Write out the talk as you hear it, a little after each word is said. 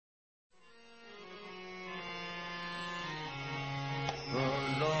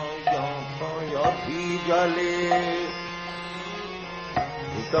जले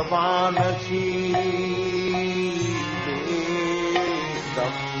हितमानसी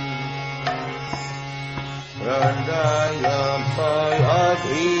वेदम् हृदय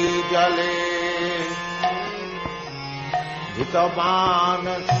पयधि जले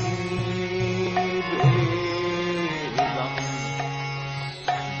हितमानसी वेदम्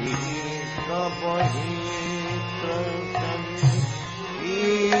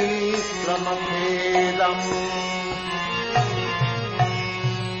विहितपहित्रमखेदम्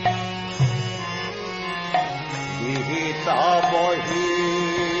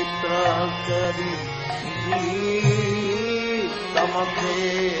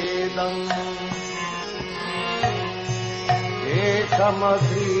विहितपहित्रमखेदम्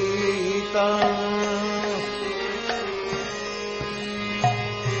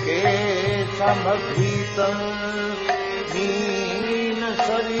केशमधृतम् हीन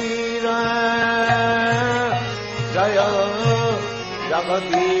शरीर जय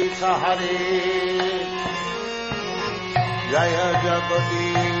जगदीश हरे जय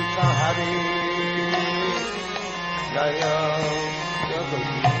जगदीश हरे जय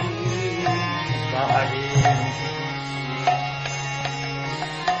जगदीश हरे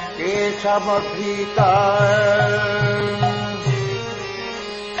केशमधृता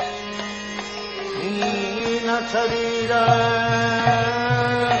हीन शरीर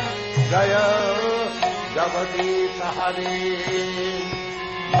जय जगदीश हरे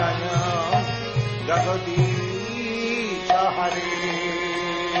जय जगदीश हरे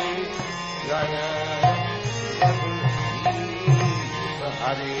जय जगदीश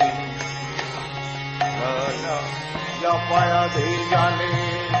हरे जपयधि जले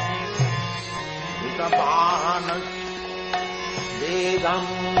हितमानस वेदम्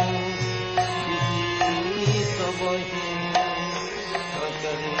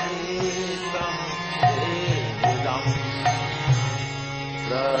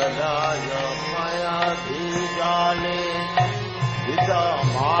हृदय पयधि जले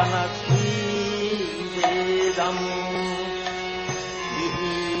हितमानसी वेदम्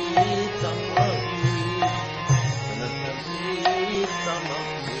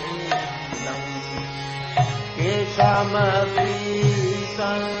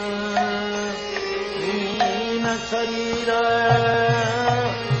केशमधृतम् हीन शरीर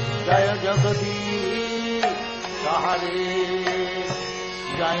जय जगदीश हरे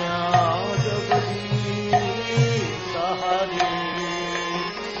जय जगदीश हरे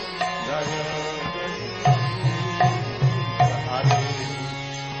जय जगदीश हरे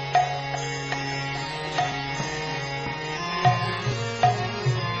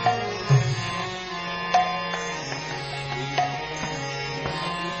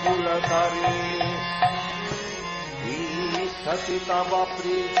कुलधरे सति तव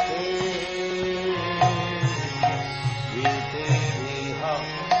प्रीते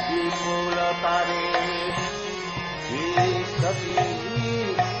विपुलतरे सति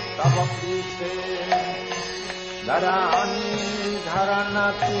तव प्रीते धरानी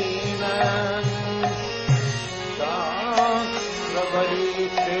धरनतीन सहस्रगरीते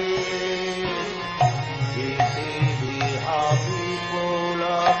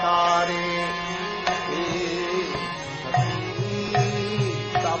विपुलतारे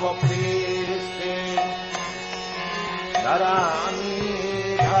तव प्रीते धरानी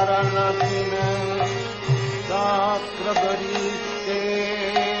धरनतीन सहस्रगरीते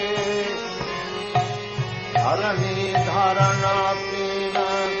धरणी धरनतीन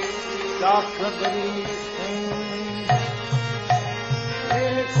सहस्रगरीते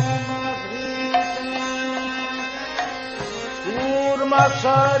कूर्म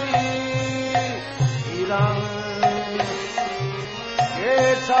शरीरम्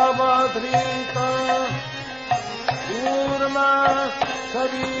केशमधृत कूर्म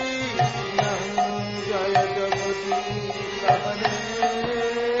शरीरम् जय जगदीश हरे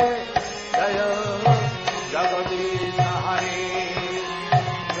जय जगदीश हरे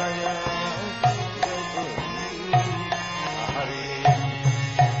जय जगदीश हरे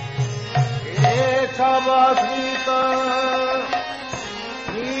केशमधृत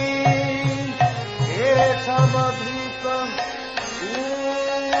केशमधृत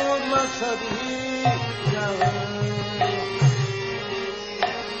कूर्म शरीरम्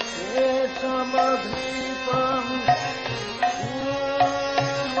केशमधृत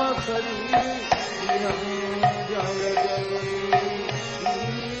कूर्म शरीरम् जय जगदीश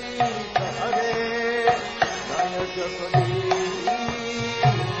हरे जय जगदीश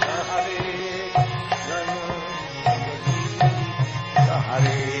हरे जय जगदीश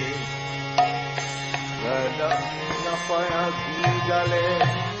हरे पयधि जले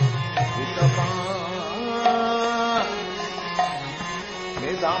हितमानसी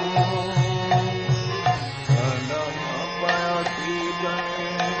Dam Payati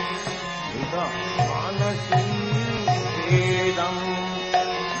Jane Ida Manasi Vedam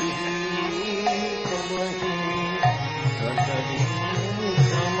Bihi Kamahi Radari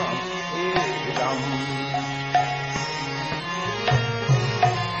Samam Edam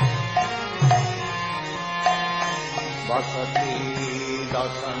Basati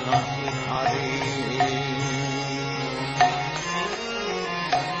Dasana Hari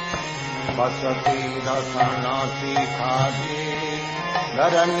Basati Dasana Hari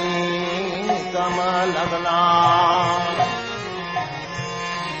Dharani Kamalagna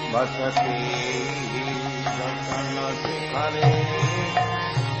Basati Dasana Hari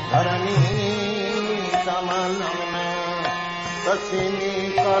Dharani Kamalagna Tasini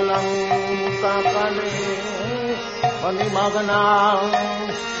Kalanka Kale Vanimagana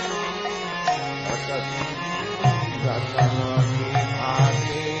Basati Dasana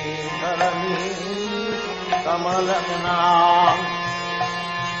Hari Dharani Kamalagna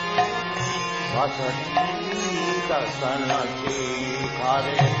Basati Dasana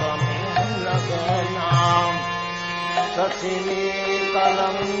Hari Kamalagna Tasini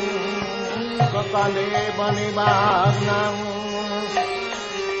Kalanka Kale Vanimagna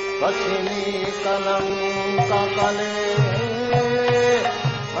Basini Kalanka Kale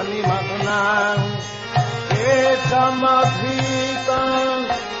Vanimagna Samadhika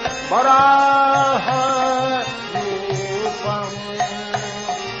Varaha Rupam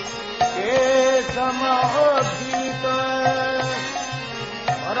Samadhika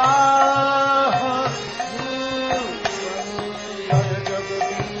Varaha Rupam Jaya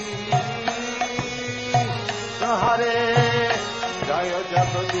Jagadish Hare Jaya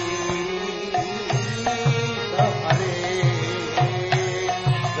Jagadish Hare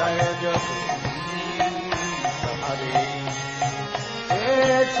Jaya Jagadish Hare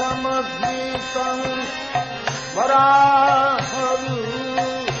Samadhitam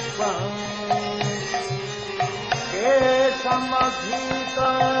Varaharupam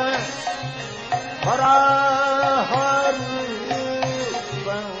Samadhitam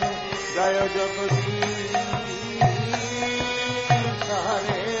Varaharupam Jaya Jagadish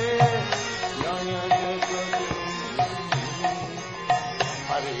Hare Jaya Jagadish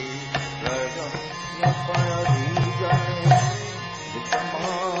Hare Raja Napayadi Jaya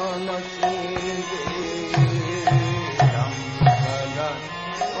Manasi Vedam Kala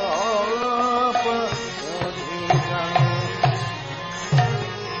Apadhiram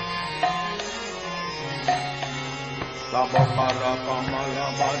Sabapara Kamala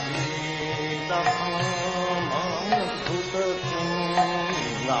Badi Dakhamam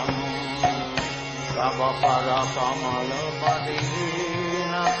Sutatsingam Sabapara Kamala Badi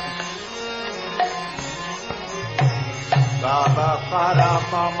Sabapara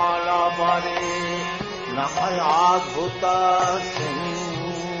Kamala Badi Nakayadbhuta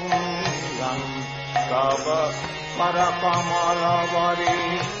Singam Sabapara Kamala Badi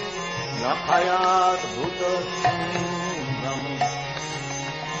Nakayadbhuta Singam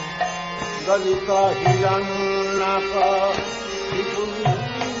Galita Hirannaka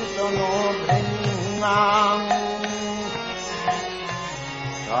Vipulitano Bhinnam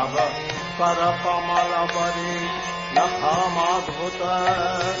Sabapara Kamala Badi Nakhamadbhuta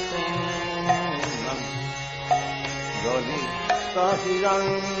Singam Galita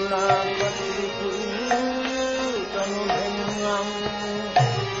Hirannaka Vipulitano Bhinnam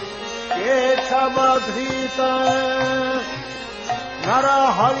Keshabadhrita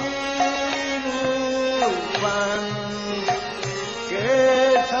Narahari Rupan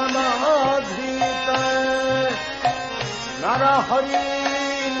Keshabadhrita Narahari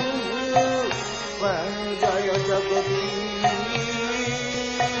Rupan Jaya Jagadish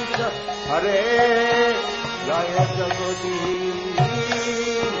Hare Jaya Jagadish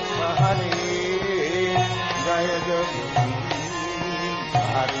Hare Jaya Jagadish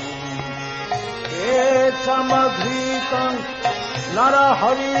Hare Samadhitam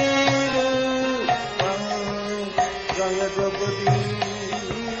Narahari Rupam Jaya Jagadish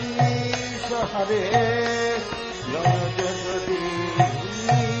Hare Jaya Jagadish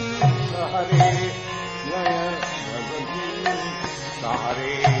Hare Jaya Jagadish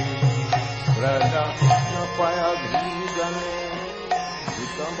Hare Raja Napayadhijane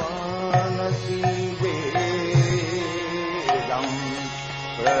Vitamanasi Vedam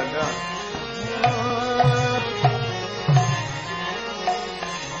Raja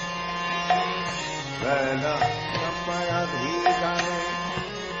Veda Napayadhijane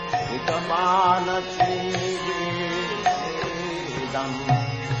Vitamanasi Vedam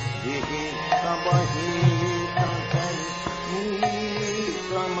Vihi Kamahi Tankari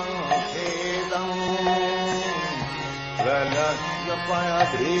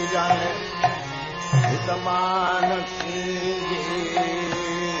जपयधीजने हितमानसीदम्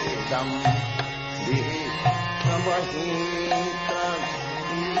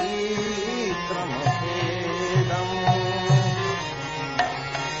विहितमहीत्रमभेदम्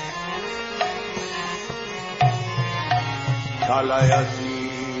कलयसि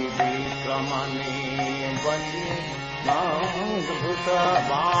विक्रमणे वनि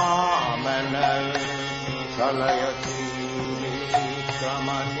भूतवामन कलयसि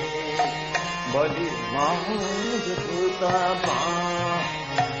विक्रमणे बलि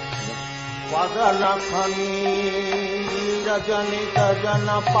पदलखनी रजनित जन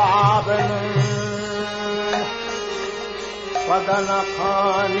पावन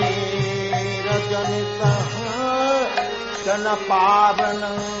पदलखनी रजनित जन पावन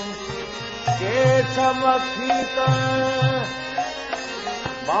केशमखित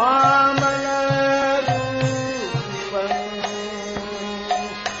वामन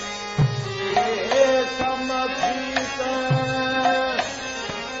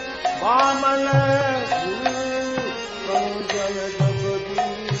वामन जय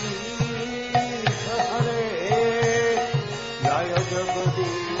जगदीश हरे जय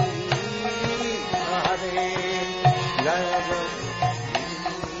जगदीश हरे जय जगदीश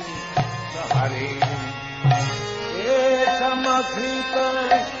हरे हे समखित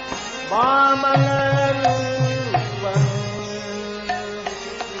वामन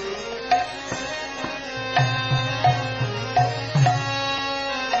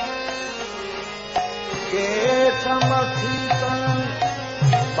समखित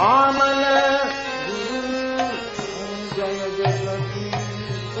वामन जय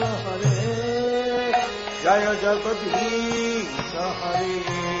जगदीश हरे जय जगदीश हरे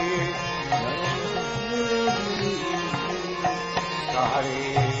हरे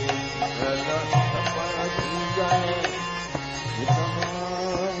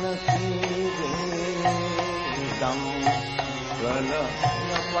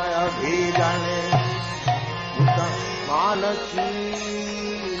भीजने मानसीदम्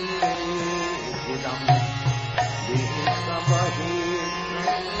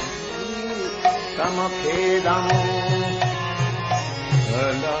विहितमहीत्रमभेदम्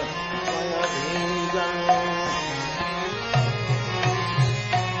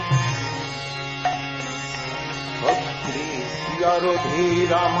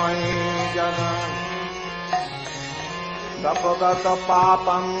भक्तिरुधिरमये जन तपगत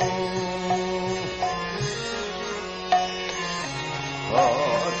पापम्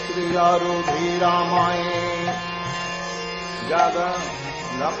श्रियरुधिरमये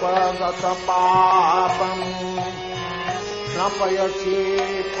जगन्नपगत पापम् नपयसि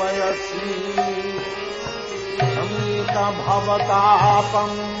पयसि समीत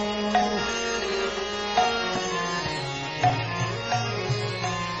भवतापम्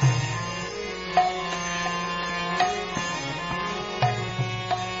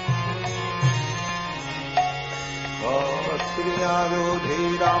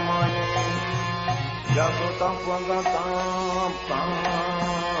श्रियरुधिरमये जगतपगतापम्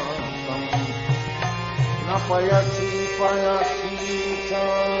न पयसि पयसि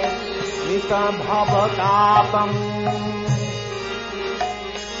समीत भवतापम्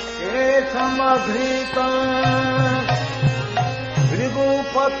केशमधृत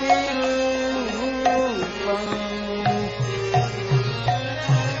भृगुपतिरूपम्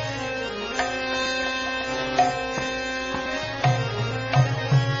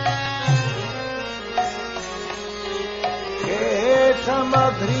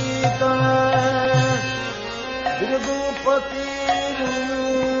समधृत भृगुपतिरूपम्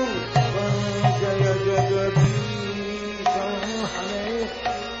जय जगदीश हरे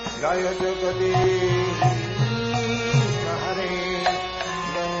जय जगदीश हरे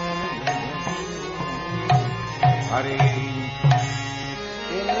हरे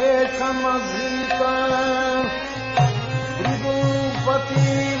हे समधृत भृगुपतिरूपम्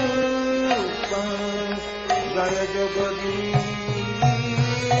जय जगदीश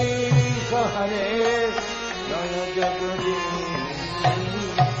हरे जय जगदीश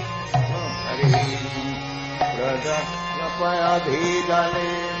हरे प्रजपयधीजने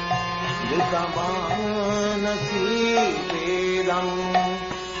हितमानसीदम्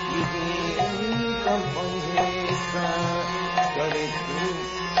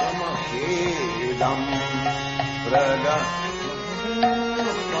विहितमहीत्रमभेदम् प्रजपयधीजने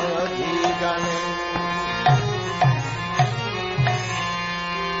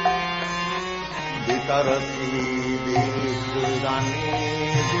वितरसि विक्रानि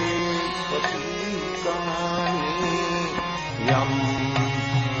विपतिकानि यम्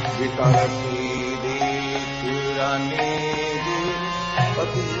वितरसि विक्रानि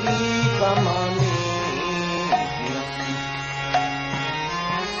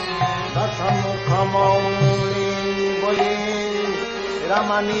दशमुखमौलिङ्गुले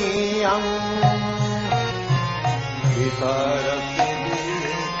रमणीयम् वितरति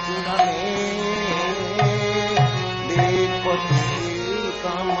विष्णुमे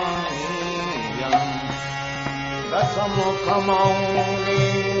दीपतीकमनीयम्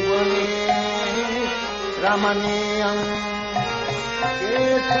दशमुखमौलिङ्गुले रमणीयम्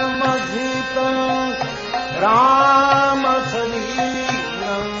केशमधीत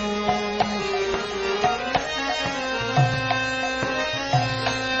रामशरीरम्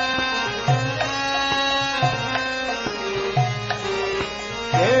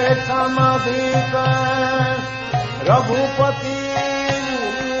केशमधीत रघुपति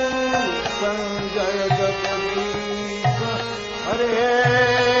संजय जगदीश हरे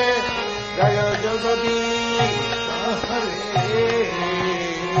जय जगदीश हरे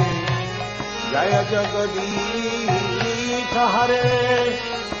जय जगदीश हरे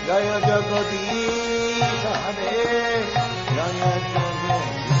जय जगदीश हरे जय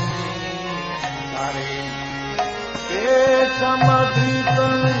जगदीश हरे केशमधीत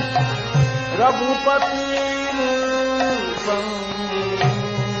रघुपति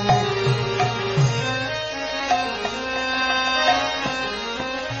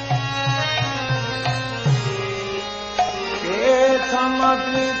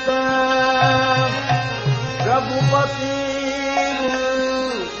केशमधीत रघुपति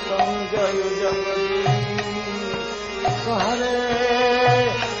जय जगदीश हरे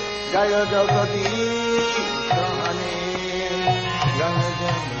जय जगदीश हरे जय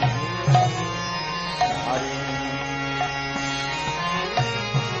जगदीश हरे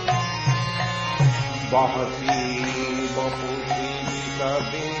बहसी बपुसी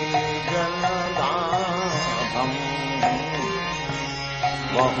कवि जलदाभम्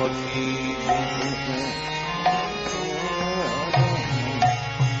बहसी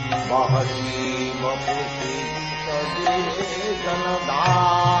बहसी बपुसी कवि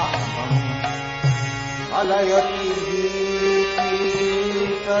जलदाभम् अलयति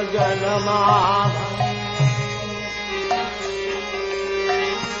भीतिकजनमाभम्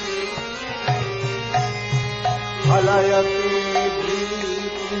अलयति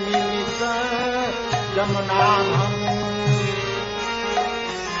भीतिकजनमाभम्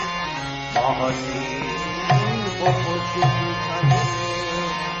बहसी बपुसी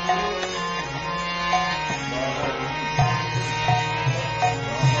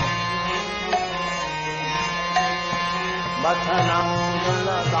वचनं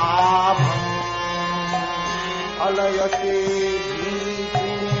जलदाभम् अलयति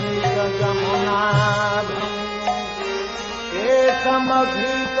भीतिनिर्जमुनाभम्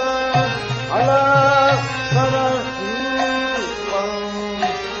केशमधीत अलसररूपम्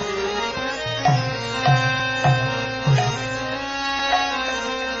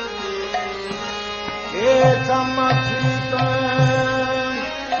केशमधीत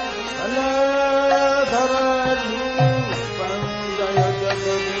अलधररूपम् जय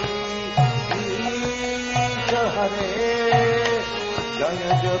जगदीश हरे जय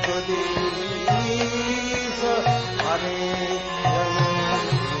जगदीश हरे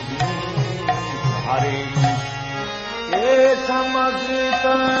हरे केशमधीत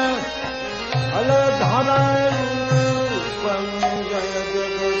अलधररूपम् जय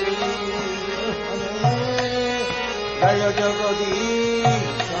जगदीश हरे जय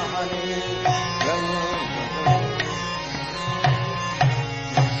जगदीश हरे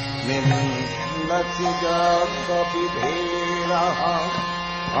निम्नति जगविधेरः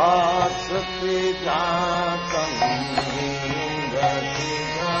आसते जातम् निम्नति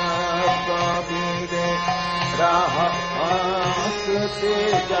जगविधेरः आसते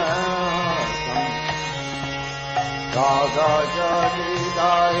जातम्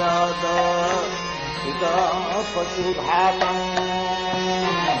दादाजलिदायद पिता पशुघातम्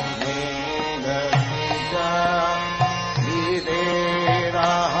निम्नति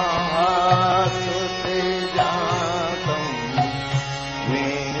जगविधेरः आसते जातम्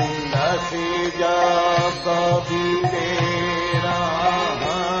निम्नति जगविधेरः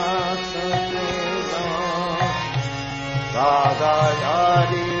आसते जातम् दादाजलिदायद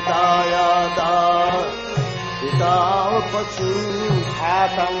पिता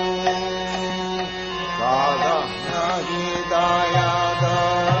पशुघातम् दादाजलिदायद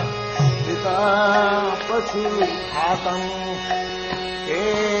पिता पशुघातम्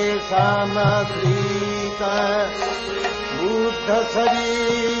केशमधीत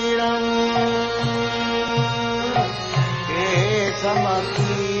बुद्धशरीरम्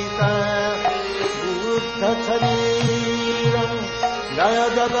केशमधीत बुद्धशरीरम् जय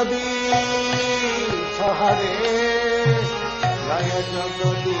जगदीश हरे जय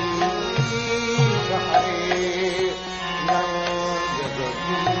जगदीश हरे जय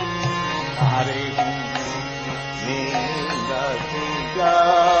जगदीश हरे नींदति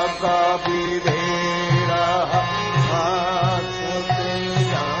जग विधेरा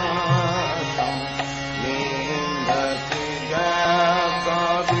नींदति जग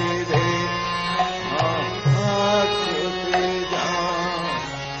विधे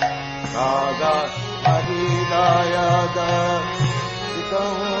हरिदयद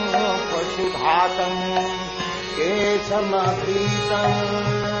पशुघातं केशमभीतं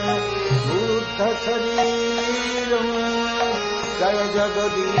बुद्धशरीरं जय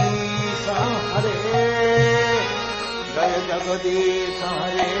जगदीश हरे जय जगदीश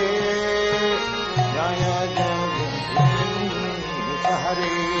हरे जय जगदीश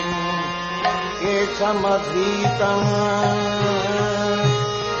हरे केशमभीतं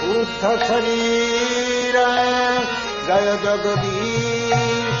बुद्ध शरीर जय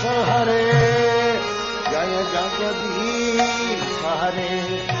जगदीश हरे जय जगदीश हरे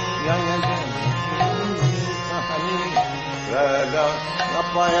जय जगदीश हरे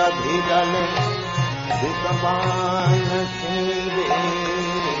अपाय धीरले विकमान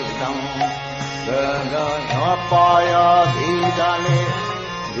श्रीवेदम अपाय धीरले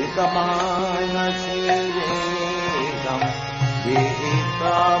विकमान श्रीवेदम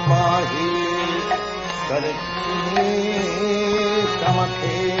विहितमहि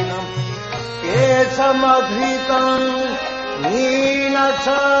समखेनं केशमधृतं नीलशरीरं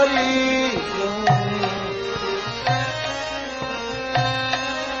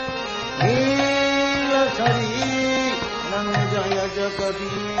जय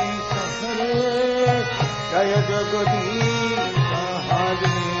जगदीश हरे जय जगदीश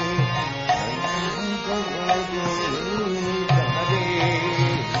हरे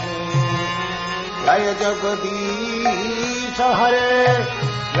जय जगदीश हरे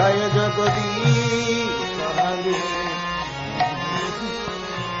जय जगदीश हरे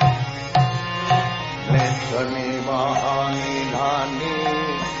नेत्रनिवाहानिधानि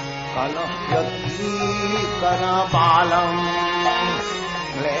कलयति करबालं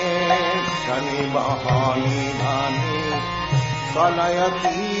नेत्रनिवाहानिधानि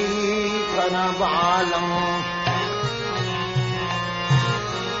कलयति करबालं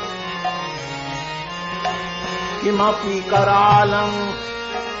किमपि करालं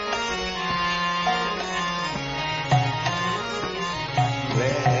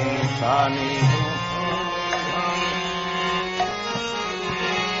वेशानि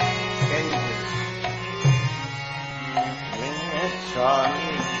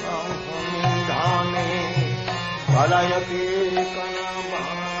वेशानि धाने कलयति